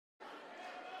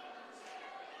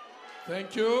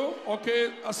Thank you.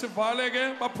 Okay,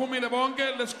 asivaleke baphumile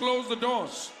bonke. Let's close the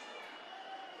doors.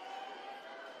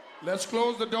 Let's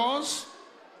close the doors.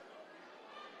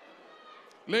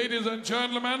 Ladies and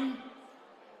gentlemen,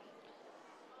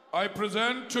 I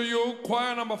present to you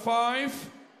choir number 5,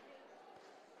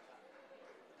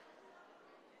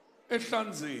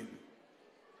 EHLANZENI.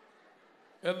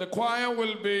 And the choir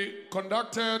will be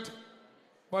conducted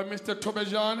by Mr.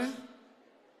 Tobejane.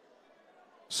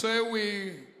 So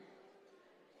we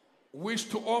wish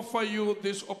to offer you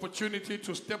this opportunity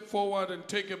to step forward and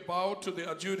take a bow to the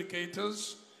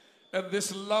adjudicators and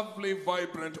this lovely,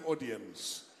 vibrant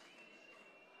audience.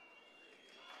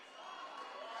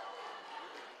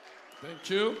 Thank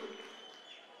you.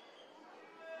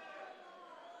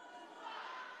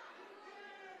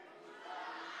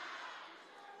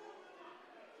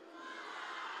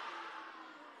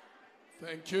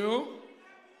 Thank you.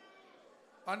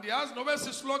 And he has no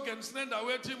best slogan, Snenda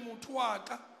waiting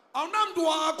Mutuaka. Aunam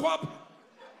Duakwap.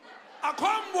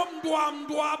 Akwam Duam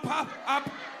up.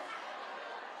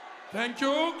 Thank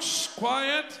you.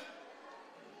 Quiet.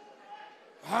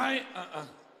 Hi.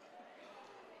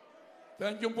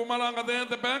 Thank you, Mpumalanga, there at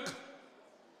the back.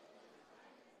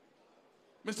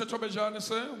 Mr. Tobejane,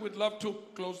 sir, we'd love to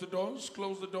close the doors.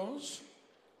 Close the doors.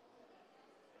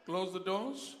 Close the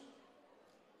doors.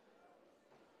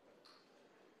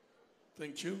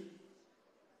 Thank you.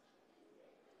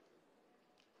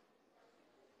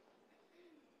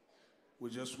 We're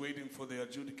just waiting for the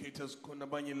adjudicators.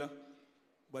 Konabanyila,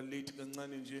 but late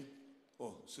nje.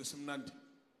 Oh, Sisimnandi.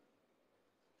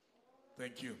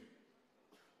 Thank you.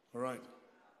 All right.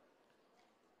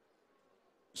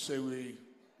 So we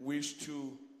wish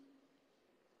to,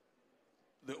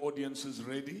 the audience is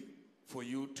ready for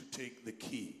you to take the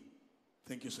key.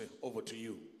 Thank you, sir. Over to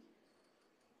you.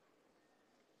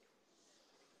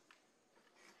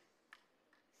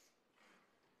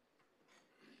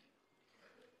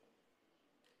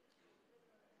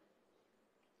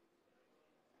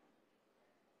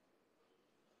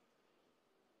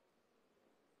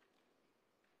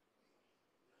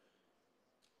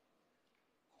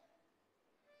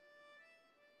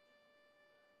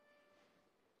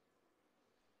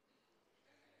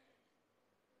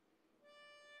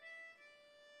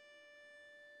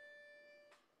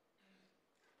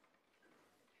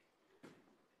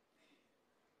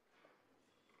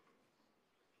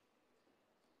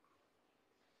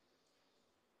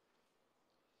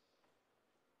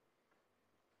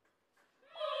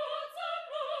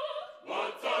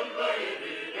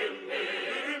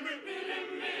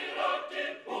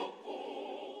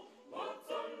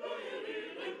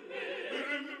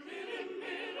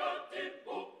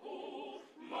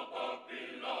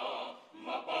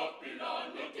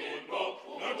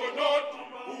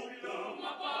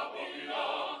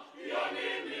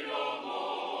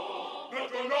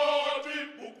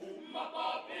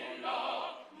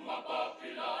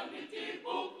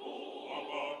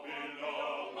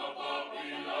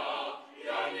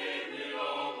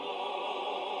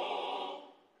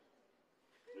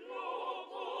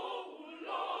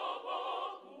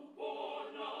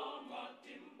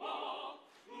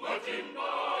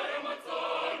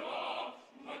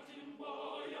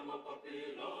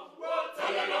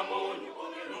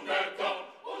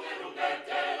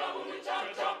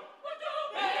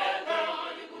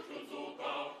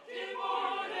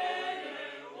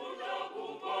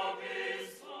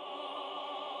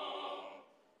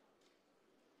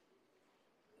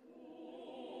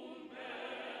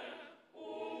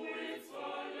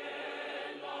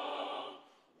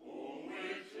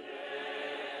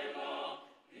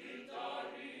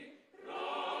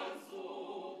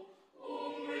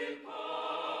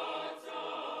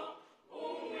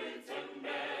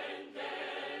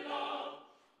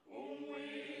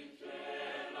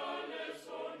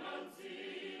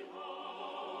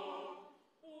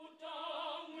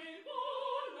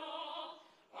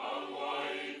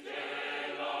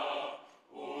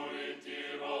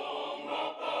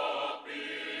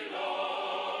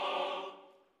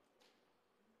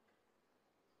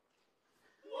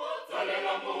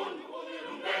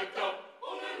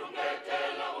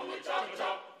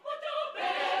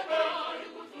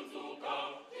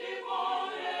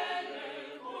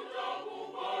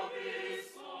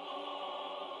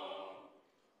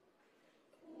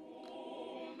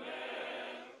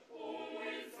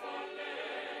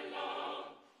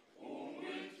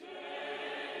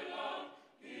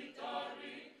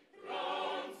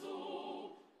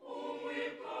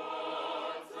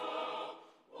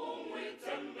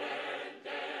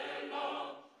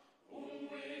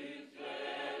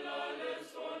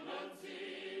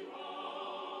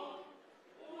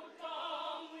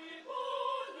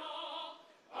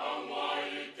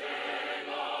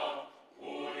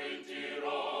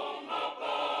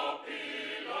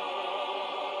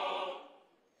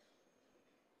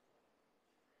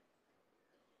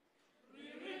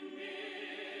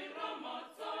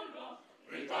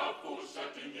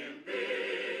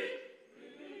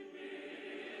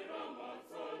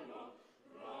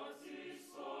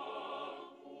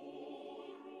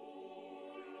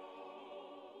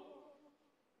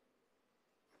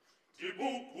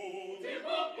 Yeah.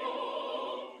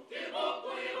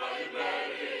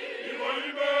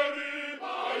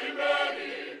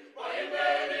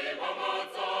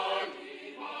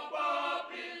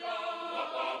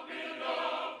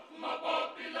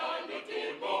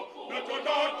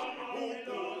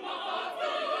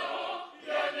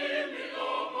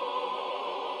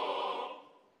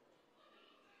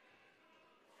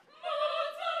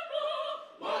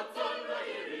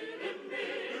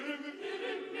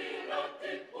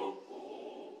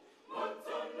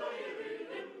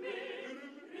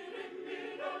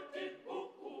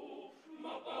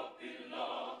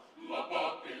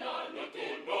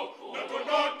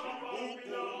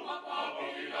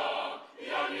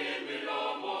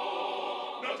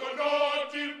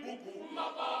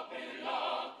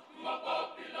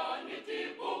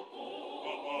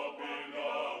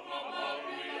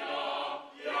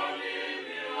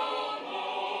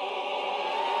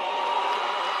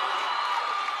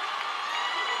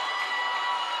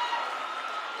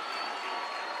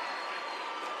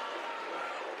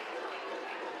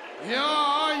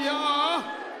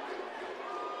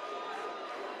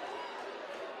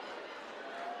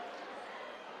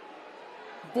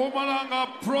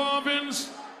 Mpumalanga Province,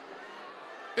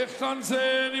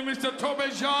 EHLANZENI, Mr.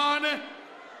 Tobejane.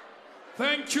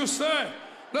 Thank you, sir.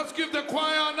 Let's give the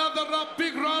choir another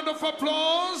big round of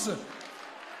applause.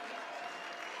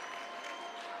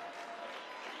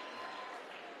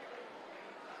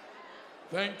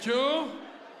 Thank you.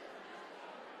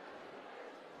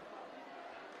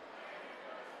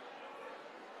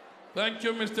 Thank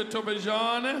you, Mr.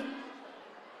 Tobejane.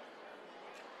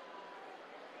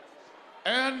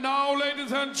 And now,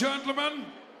 ladies and gentlemen,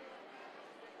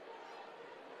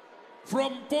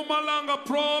 from Mpumalanga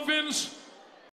Province,